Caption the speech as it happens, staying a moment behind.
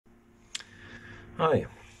Hi,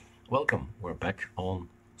 welcome. We're back on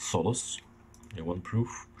Solus. You want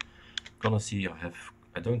proof? Gonna see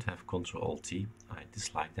I don't have Control Alt T. I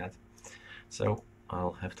dislike that. So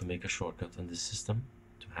I'll have to make a shortcut in this system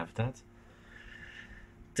to have that.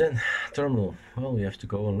 Then terminal. Well, we have to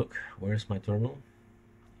go and look. Where's my terminal?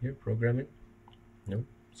 Here, programming. No,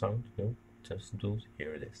 sound, no, test tools.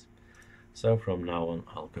 Here it is. So from now on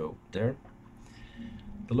I'll go there.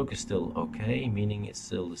 The look is still okay, meaning it's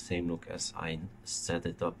still the same look as I set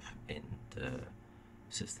it up in the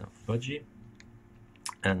system of Budgie.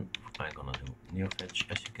 And I'm gonna do NeoFetch.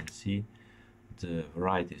 As you can see, the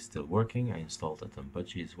variety is still working. I installed it on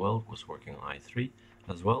Budgie as well. It was working on i3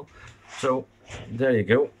 as well. So there you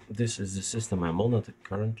go. This is the system I'm on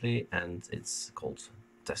currently, and it's called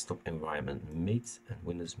Desktop Environment Mate and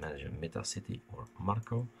Windows Manager MetaCity or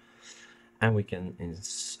Marco. And we can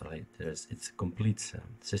inside it's a complete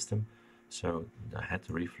system. So I had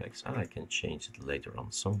to reflex, and I can change it later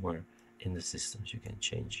on somewhere in the systems. You can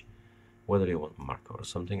change whether you want Marco or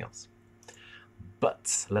something else.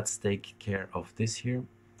 But let's take care of this here.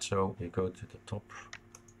 So you go to the top,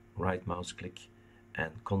 right mouse click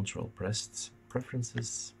and control pressed,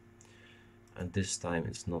 preferences. And this time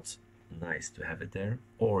it's not nice to have it there.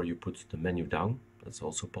 Or you put the menu down, that's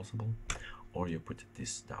also possible. Or you put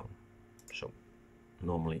this down. So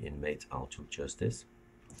normally in Mate I'll choose just this.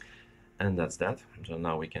 And that's that. So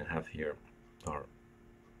now we can have here our,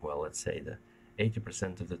 well, let's say the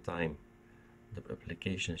 80% of the time the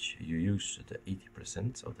applications you use the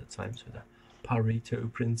 80% of the time, so the Pareto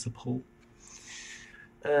principle.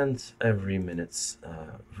 And every minute's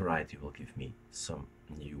variety will give me some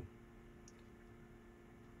new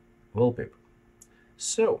wallpaper.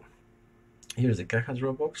 So here's the Caja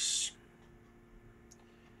Dropbox,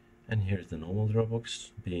 and here's the normal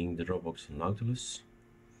Dropbox, being the Dropbox Nautilus.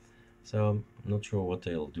 So I'm not sure what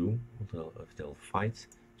they'll do, if they'll fight.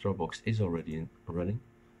 Dropbox is already running,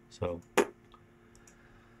 so.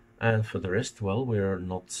 And for the rest, well, we're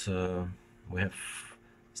not, we have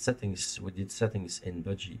settings, we did settings in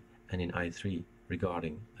Budgie and in i3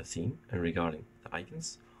 regarding the theme and regarding the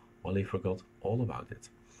icons. Well, I forgot all about it.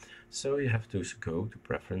 So you have to go to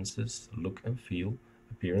preferences, look and feel,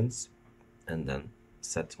 appearance, and then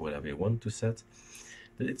set whatever you want to set.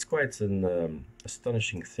 It's quite an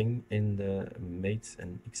astonishing thing in the Mate,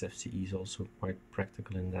 and XFCE is also quite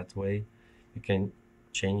practical in that way. You can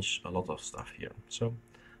change a lot of stuff here. So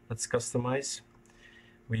let's customize.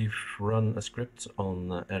 We've run a script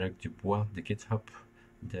on Erik Dubois, the Github.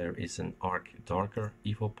 There is an Arc Darker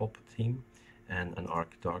Evo Pop theme and an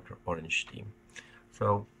Arc Darker Orange theme.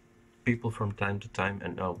 So people from time to time,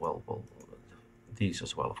 and well, these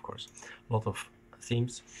as well, of course, a lot of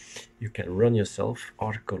themes you can run yourself.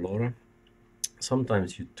 Arc Colora.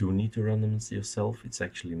 Sometimes you do need to run them yourself. It's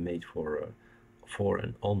actually made for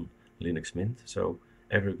and on Linux Mint, so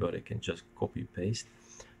everybody can just copy paste.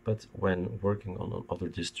 But when working on another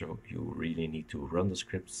distro, you really need to run the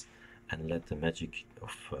scripts and let the magic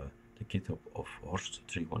of the GitHub of Horst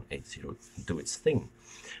 3180 do its thing.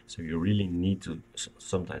 So you really need to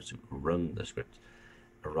sometimes run the script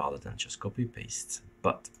rather than just copy paste.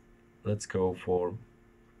 But let's go for,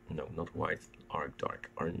 no, not white, Arc Dark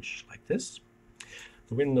Orange like this.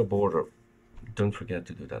 The window border, don't forget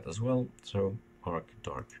to do that as well. So Arc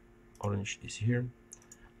Dark Orange is here.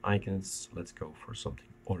 Icons, let's go for something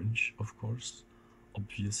orange, of course,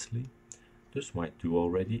 obviously. This might do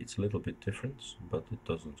already, it's a little bit different, but it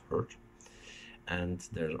doesn't hurt. And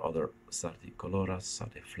there are other Sardi Colora,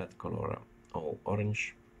 Sardi Flat Colora, all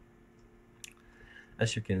orange.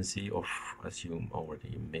 As you can see, or as you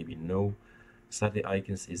already maybe know, Sardi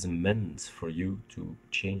Icons is meant for you to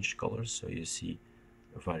change colors, so you see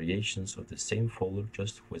variations of the same folder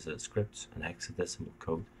just with a script and hexadecimal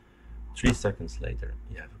code. 3 seconds later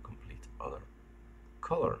you have a complete other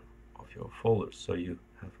color of your folder, so you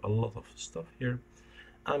have a lot of stuff here.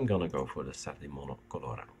 I'm gonna go for the Sardi Mono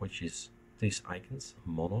Colora, which is these icons,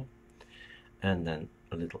 mono, and then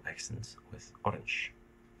a little accent with orange.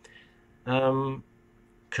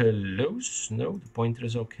 Close, no, the pointer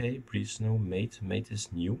is okay. Breeze, no. Mate is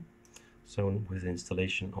new, so with the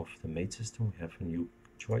installation of the Mate system we have a new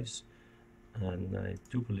choice, and I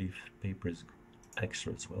do believe paper is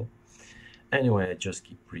extra as well. Anyway, I just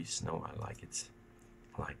keep Breeze, no, I like it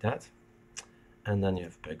like that. And then you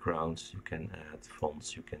have backgrounds, you can add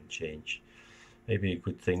fonts, you can change. Maybe a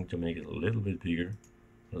good thing to make it a little bit bigger,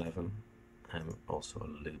 11. I'm also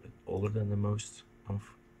a little bit older than the most of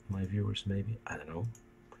my viewers, maybe, I don't know.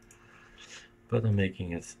 But I'm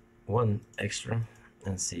making it 1 extra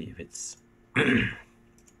and see if it's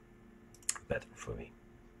better for me.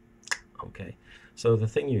 Okay. Okay, so the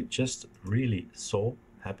thing you just really saw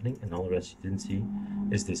happening and all the rest you didn't see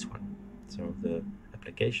is this one. So the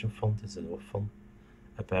application font is a font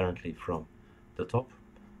apparently from the top,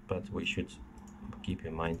 but we should keep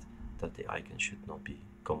in mind that the icon should not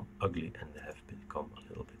become ugly and have become a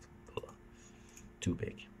little bit too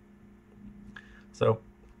big. So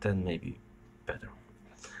then maybe better.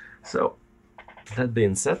 So that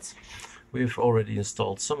being said, we've already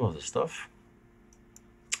installed some of the stuff.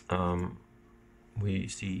 We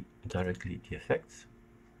see directly the effect.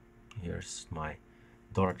 Here's my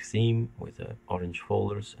dark theme with the orange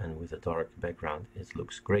folders and with a dark background. It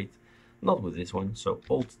looks great. Not with this one. So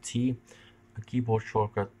Alt-T, a keyboard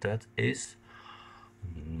shortcut that is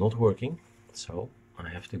not working. So I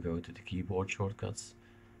have to go to the keyboard shortcuts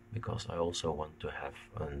because I also want to have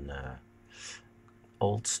an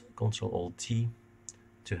Control Alt T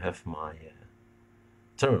to have my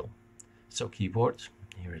terminal. So keyboard,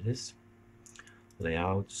 here it is.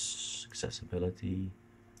 Layouts, accessibility,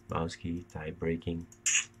 mouse key, type breaking.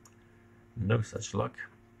 No such luck.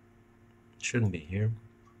 Shouldn't be here.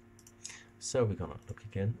 So we're gonna look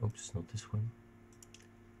again. Oops, not this one.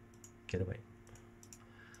 Get away.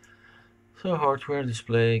 So hardware,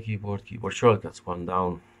 display, keyboard shortcuts. One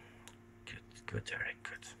down. Good, Erik,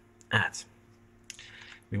 good. Add.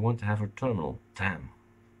 We want to have a terminal. Damn.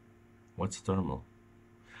 What's a terminal?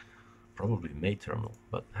 Probably made terminal,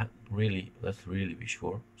 but really, let's really be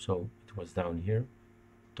sure. So it was down here.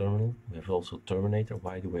 Terminal. We have also Terminator.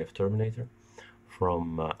 Why do we have Terminator?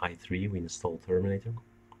 From i3 we installed Terminator.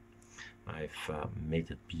 I've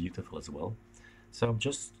made it beautiful as well. So I'm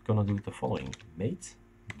just gonna do the following: mate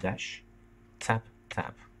dash tab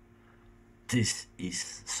tab. This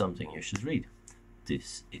is something you should read.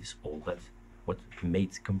 This is all that what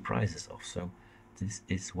mate comprises of. So this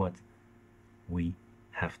is what we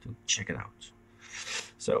have to check it out.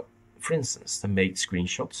 So for instance, the mate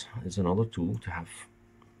screenshot is another tool to have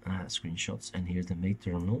screenshots, and here's the mate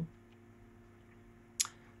terminal,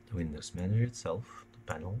 the Windows Manager itself,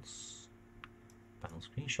 the panels, panel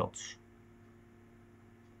screenshots,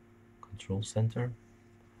 control center.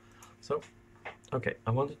 So okay,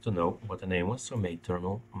 I wanted to know what the name was, so mate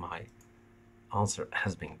terminal. My answer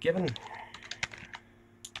has been given.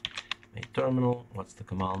 Mate terminal, what's the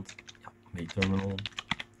command? Yeah, mate terminal,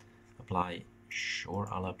 apply. Sure,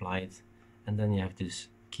 I'll apply it. And then you have this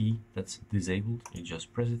key that's disabled. You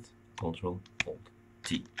just press it, Control Alt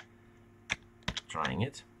T. Trying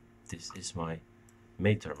it. This is my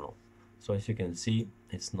mate terminal. So as you can see,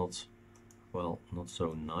 it's not, well, not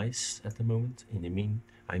so nice at the moment.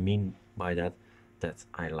 I mean by that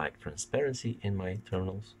I like transparency in my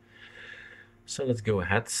terminals. So let's go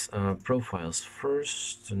ahead. Profiles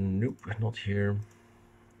first. Nope, not here.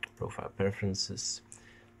 Profile preferences.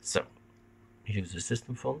 So use the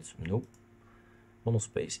system font. Nope.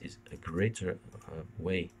 Monospace is a greater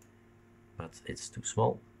way, but it's too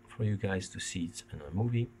small for you guys to see it in a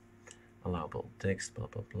movie. Allowable text, blah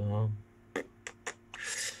blah blah.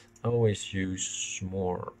 Always use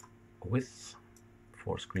more width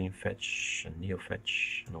for screen fetch and neo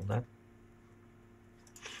fetch and all that.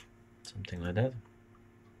 Something like that.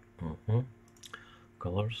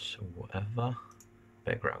 Colors, whatever.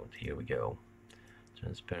 Background, here we go.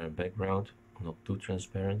 Transparent background, not too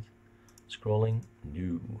transparent. Scrolling,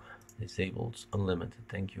 new. Disabled, unlimited,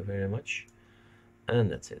 thank you very much. And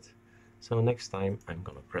that's it. So next time I'm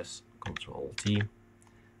gonna press Ctrl T.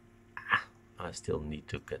 I still need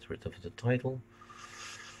to get rid of the title.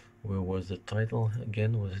 Where was the title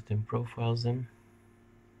again? Was it in profiles then?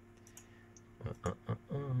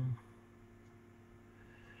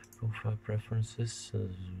 Profile preferences.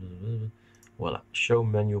 Voila, show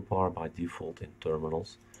menu bar by default in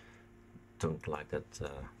terminals. Don't like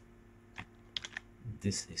that.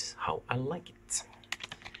 This is how I like it.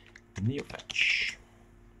 Neo fetch.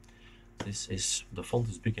 This is, the font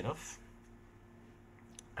is big enough,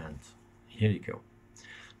 and here you go.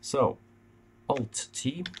 So Alt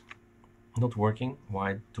T, not working.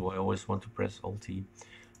 Why do I always want to press Alt T?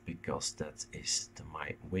 Because that is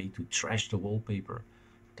my way to trash the wallpaper.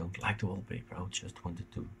 Don't like the wallpaper. I just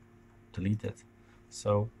wanted to delete it.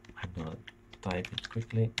 So I'm gonna type it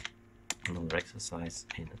quickly. Another exercise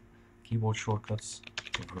in keyboard shortcuts,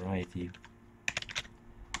 variety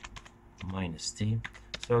 -T.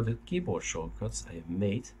 So the keyboard shortcuts I have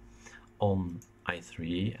made on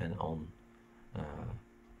i3 and on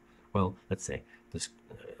well, let's say this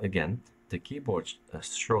again, the keyboard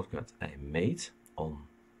shortcut I made on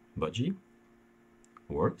Budgie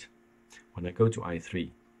worked. When I go to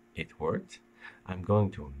i3, it worked. I'm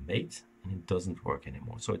going to mate and it doesn't work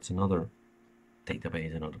anymore. So it's another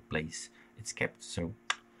database, another place it's kept. So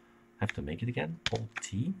have to make it again,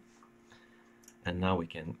 Alt-T. And now we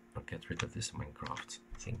can get rid of this Minecraft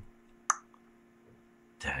thing.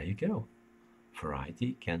 There you go.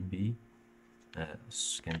 Variety can be,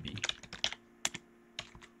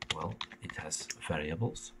 well, it has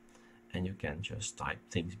variables, and you can just type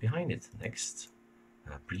things behind it. Next,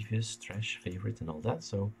 previous, trash, favorite, and all that.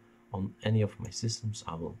 So on any of my systems,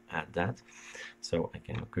 I will add that. So I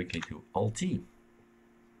can quickly do Alt-T,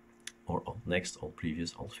 or Alt next, Alt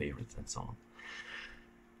previous, Alt favorite, and so on.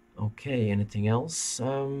 Okay, anything else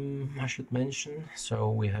I should mention? So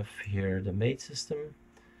we have here the mate system.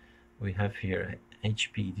 We have here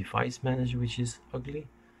HP device manager, which is ugly,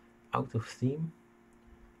 out of theme.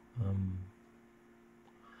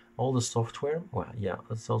 All the software, well, yeah,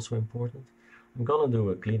 that's also important. I'm gonna do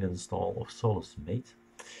a clean install of Solus mate.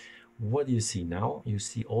 What do you see now? You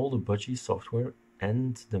see all the Budgie software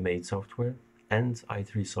and the mate software and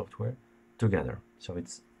i3 software together. So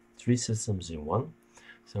it's 3 systems in one.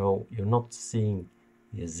 So you're not seeing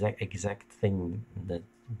the exact thing that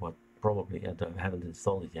what probably I haven't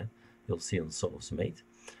installed it yet. You'll see on Solus mate,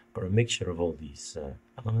 but a mixture of all these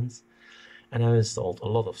elements. And I've installed a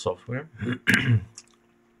lot of software,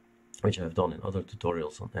 which I've done in other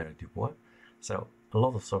tutorials on Erik Dubois. So a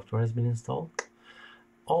lot of software has been installed.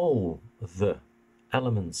 All the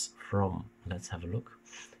elements from, let's have a look,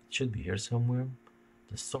 it should be here somewhere.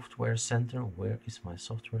 The software center, where is my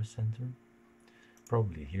software center?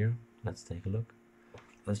 Probably here. Let's take a look.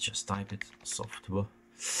 Let's just type it, software.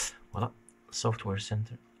 Voila, software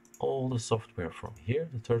center. All the software from here,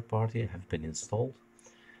 the third party, have been installed.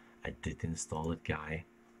 I did install it, guy.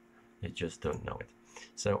 You just don't know it.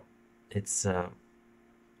 So it's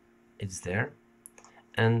there,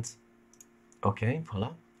 and okay,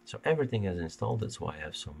 voila. So everything is installed. That's why I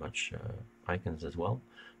have so much icons as well.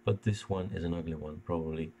 But this one is an ugly one,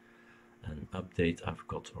 probably an update I've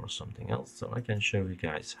got or something else. So I can show you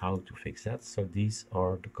guys how to fix that. So these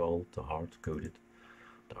are the hard-coded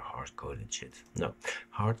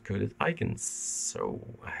icons. So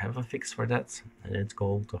I have a fix for that, and it's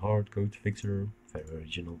called the hard-code fixer. Very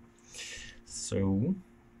original. So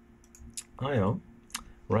I am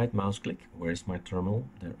right mouse click. Where's my terminal?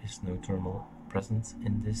 There is no terminal present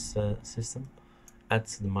in this system.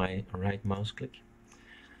 At my right mouse click.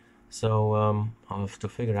 So I'll have to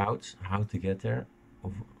figure out how to get there,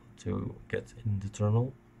 to get in the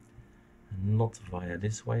terminal, not via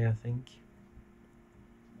this way, I think.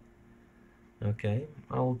 Okay,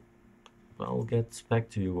 I'll get back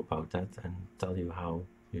to you about that and tell you how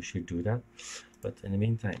you should do that. But in the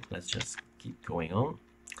meantime, let's just keep going on,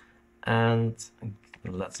 and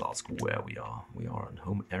let's ask where we are. We are on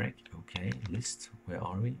home, Erik. Okay, list. Where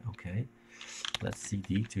are we? Okay, let's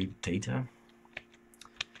cd to data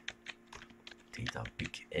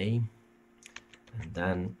big A, and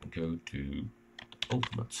then go to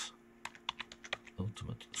ultimate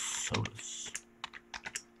Solus.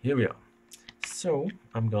 Here we are. So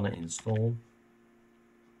I'm gonna install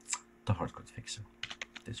the hardcode fixer.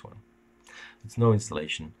 This one. It's no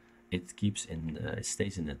installation. It keeps in. It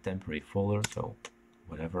stays in a temporary folder. So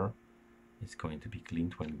whatever, it's going to be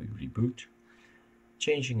cleaned when we reboot.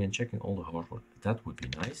 Changing and checking all the hardware. That would be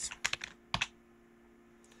nice.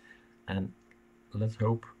 And let's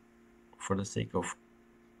hope, for the sake of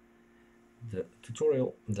the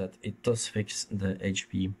tutorial, that it does fix the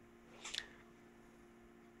HP.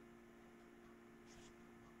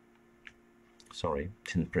 Sorry,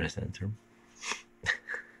 didn't press enter.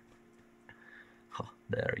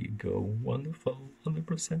 There you go, wonderful,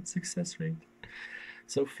 100% success rate.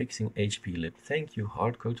 So fixing HP lib. Thank you,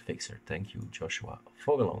 hardcode fixer. Thank you, Joshua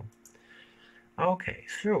Fogelong. Okay,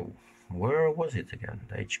 so where was it again?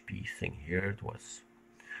 The HP thing, here it was.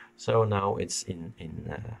 So now it's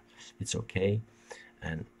it's okay,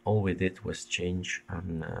 and all we did was change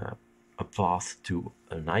a path to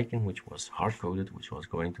an icon which was hard-coded, which was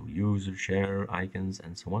going to user share icons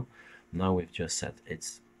and so on. Now we've just set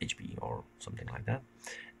it's HP or something like that,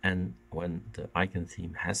 and when the icon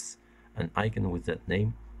theme has an icon with that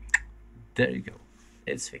name, there you go,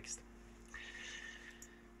 it's fixed.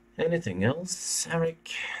 Anything else,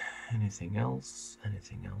 Erik? Anything else?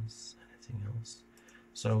 Anything else? Anything else?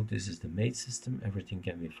 So this is the mate system. Everything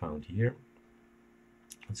can be found here.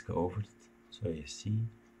 Let's go over it so you see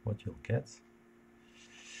what you'll get.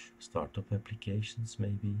 Startup applications may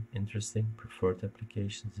be interesting. Preferred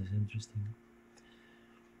applications is interesting.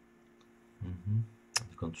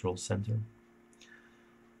 The control center.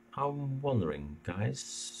 I'm wondering,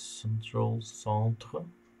 guys. Control centre.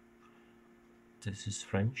 This is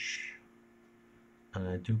French. And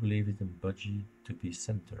I do believe it in Budgie to be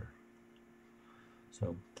center.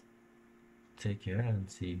 So take care and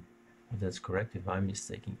see if that's correct, if I'm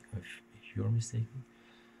mistaken, if you're mistaken.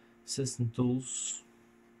 System tools.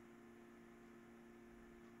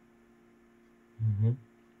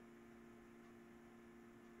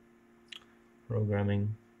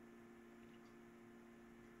 Programming.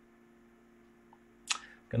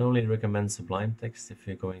 Can only recommend Sublime Text if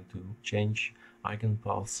you're going to change icon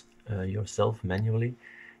paths yourself manually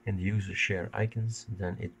in the user share icons.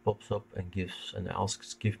 Then it pops up and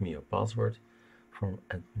asks, give me your password from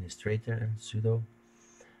administrator and sudo,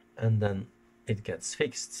 and then it gets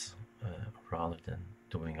fixed rather than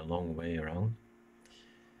doing a long way around.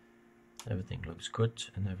 Everything looks good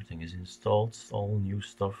and everything is installed, all new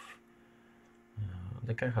stuff.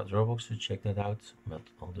 The guy has Roblox to check that out, but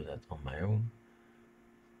I'll do that on my own.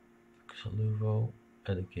 Saluvo,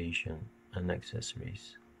 education and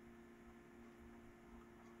accessories.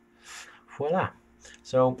 Voila!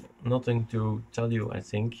 So nothing to tell you, I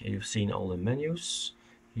think. You've seen all the menus.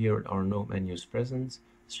 Here are no menus present.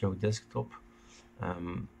 Show desktop.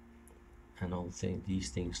 And all these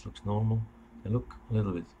things look normal. They look a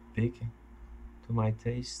little bit big to my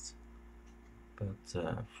taste, but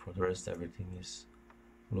for the rest everything is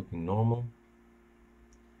looking normal.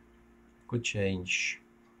 We could change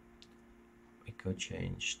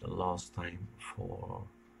the last time for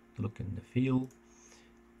look and the feel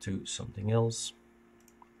to something else.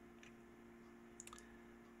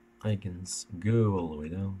 Icons go all the way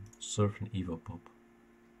down, surf and evo pop,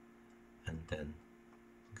 and then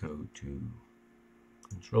go to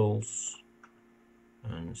controls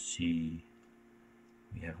and see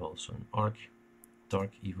we have also an arc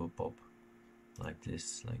dark evo pop like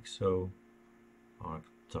this, like so, arc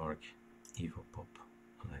dark evo pop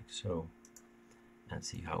like so, and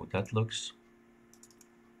see how that looks.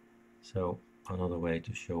 So another way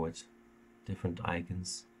to show it, different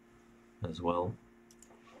icons as well.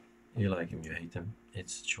 You like them, you hate them,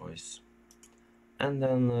 it's a choice. And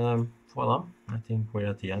then voila, I think we're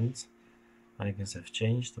at the end. Icons have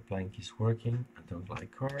changed, the plank is working. I don't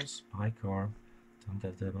like cars, buy car, don't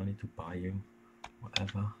have the money to buy you,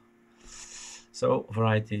 whatever. So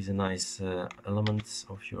variety is a nice element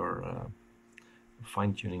of your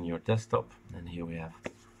fine-tuning your desktop. And here we have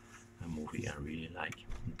a movie I really like,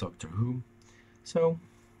 Doctor Who. So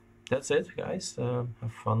that's it, guys. Have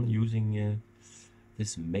fun using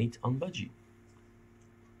this mate on Budgie.